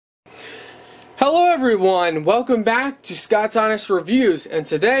Hello everyone, welcome back to Scott's Honest Reviews, and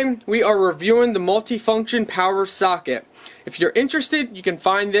today we are reviewing the multifunction power socket. If you're interested, you can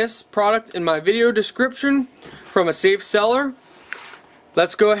find this product in my video description from a safe seller.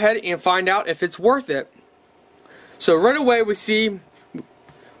 Let's go ahead and find out if it's worth it. So right away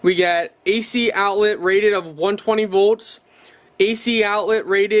we get AC outlet rated of 120 volts, AC outlet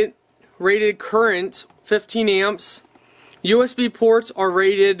rated current 15 amps, USB ports are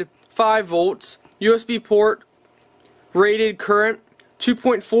rated 5 volts, USB port rated current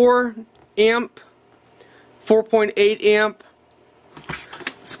 2.4 amp, 4.8 amp.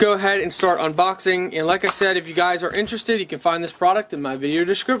 Let's go ahead and start unboxing, and like I said, if you guys are interested, you can find this product in my video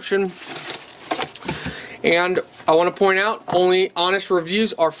description. And I want to point out, only honest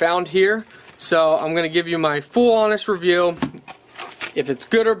reviews are found here, so I'm going to give you my full honest review. If it's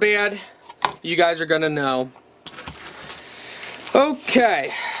good or bad, you guys are going to know.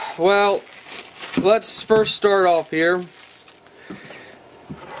 Okay, well, let's first start off here.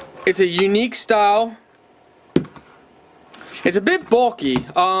 It's a unique style. It's a bit bulky.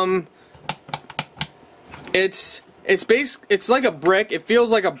 It's like a brick. It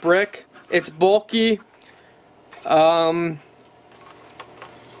feels like a brick. It's bulky. It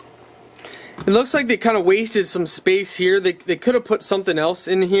looks like they kind of wasted some space here. They could have put something else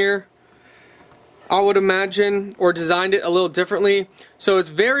in here, I would imagine, or designed it a little differently. So it's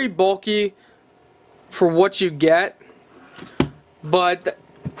very bulky for what you get, but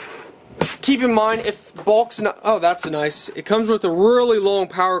keep in mind, if bulk's not, oh, that's nice. It comes with a really long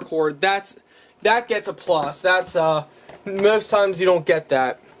power cord. That gets a plus. That's most times you don't get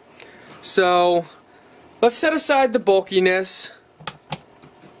that. So let's set aside the bulkiness.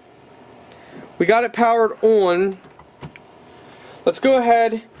 We got it powered on. Let's go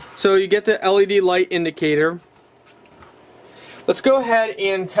ahead. So you get the LED light indicator. Let's go ahead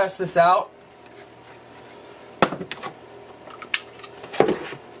and test this out.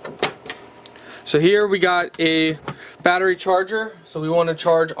 So here we got a battery charger. So we want to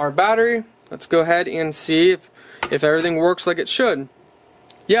charge our battery. Let's go ahead and see if everything works like it should.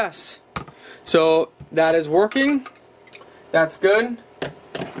 Yes. So that is working. That's good.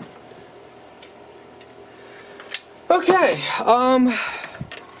 Okay.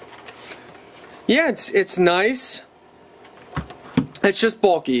 Yeah, it's nice. It's just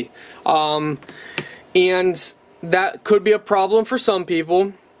bulky, and that could be a problem for some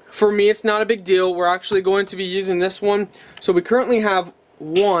people. For me, it's not a big deal. We're actually going to be using this one. So we currently have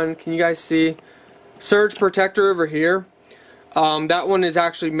one. Can you guys see? Surge protector over here. That one is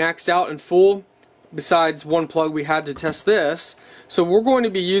actually maxed out and full. Besides one plug, we had to test this. So we're going to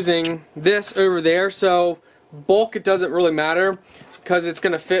be using this over there. So bulk, it doesn't really matter, because it's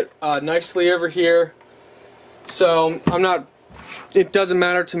going to fit nicely over here. So it doesn't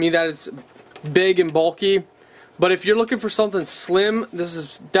matter to me that it's big and bulky. But if you're looking for something slim, this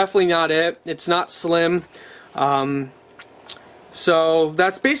is definitely not it. It's not slim. So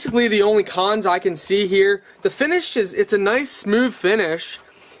that's basically the only cons I can see here. The finish it's a nice smooth finish.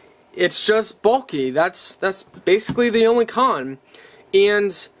 It's just bulky. That's basically the only con.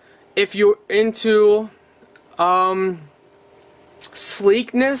 And if you're into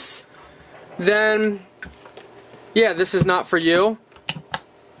sleekness, then yeah, this is not for you.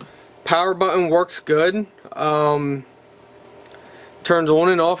 Power button works good. Turns on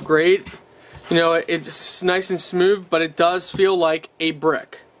and off great. You know, it's nice and smooth, but it does feel like a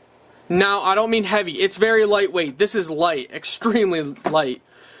brick. Now, I don't mean heavy. It's very lightweight. This is light, extremely light.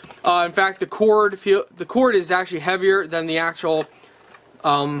 In fact, the cord is actually heavier than the actual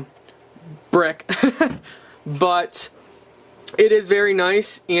brick. But it is very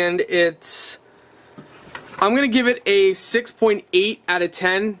nice, and I'm going to give it a 6.8 out of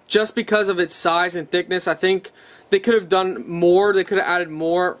 10 just because of its size and thickness. I think they could have done more. They could have added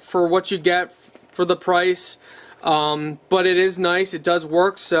more for what you get for the price. But it is nice. It does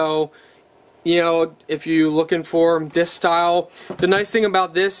work. So, you know, if you're looking for this style, the nice thing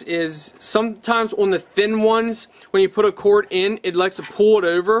about this is sometimes on the thin ones, when you put a cord in, it likes to pull it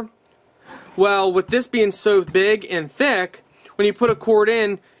over. Well, with this being so big and thick, when you put a cord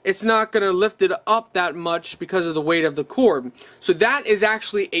in, it's not going to lift it up that much because of the weight of the cord. So that is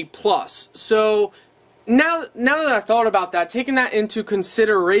actually a plus. So now that I thought about that, taking that into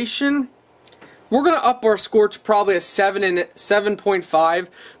consideration, we're going to up our score to probably a 7 and 7.5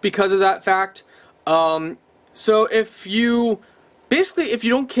 because of that fact. So if you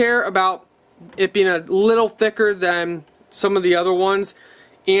don't care about it being a little thicker than some of the other ones,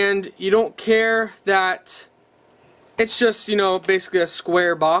 and you don't care that it's just, you know, basically a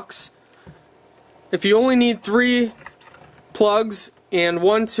square box. If you only need 3 plugs and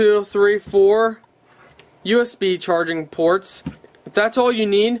 1, 2, 3, 4 USB charging ports. If that's all you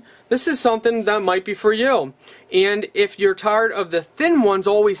need, this is something that might be for you. And if you're tired of the thin ones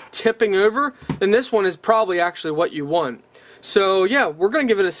always tipping over, then this one is probably actually what you want. So yeah, we're going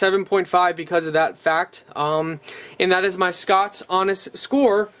to give it a 7.5 because of that fact. And that is my Scott's Honest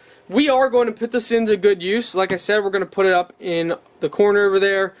score. We are going to put this into good use. Like I said, we're going to put it up in the corner over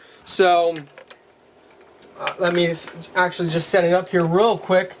there. So let me actually just set it up here real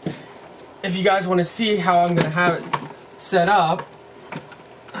quick. If you guys want to see how I'm going to have it set up.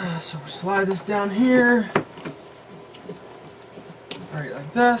 So we'll slide this down here. Right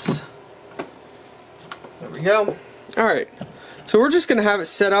like this. There we go. Alright. So we're just going to have it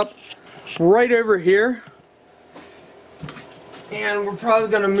set up right over here. And we're probably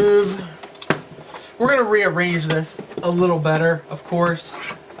going to move, we're going to rearrange this a little better, of course.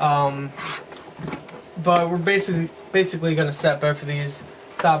 But we're basically going to set both of these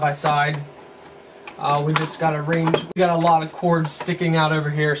side by side. We just got to arrange, we got a lot of cords sticking out over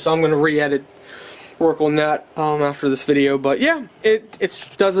here, so I'm going to re-edit, work on that after this video. But yeah, it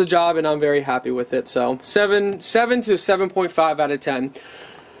does the job and I'm very happy with it. So 7 to 7.5 out of 10.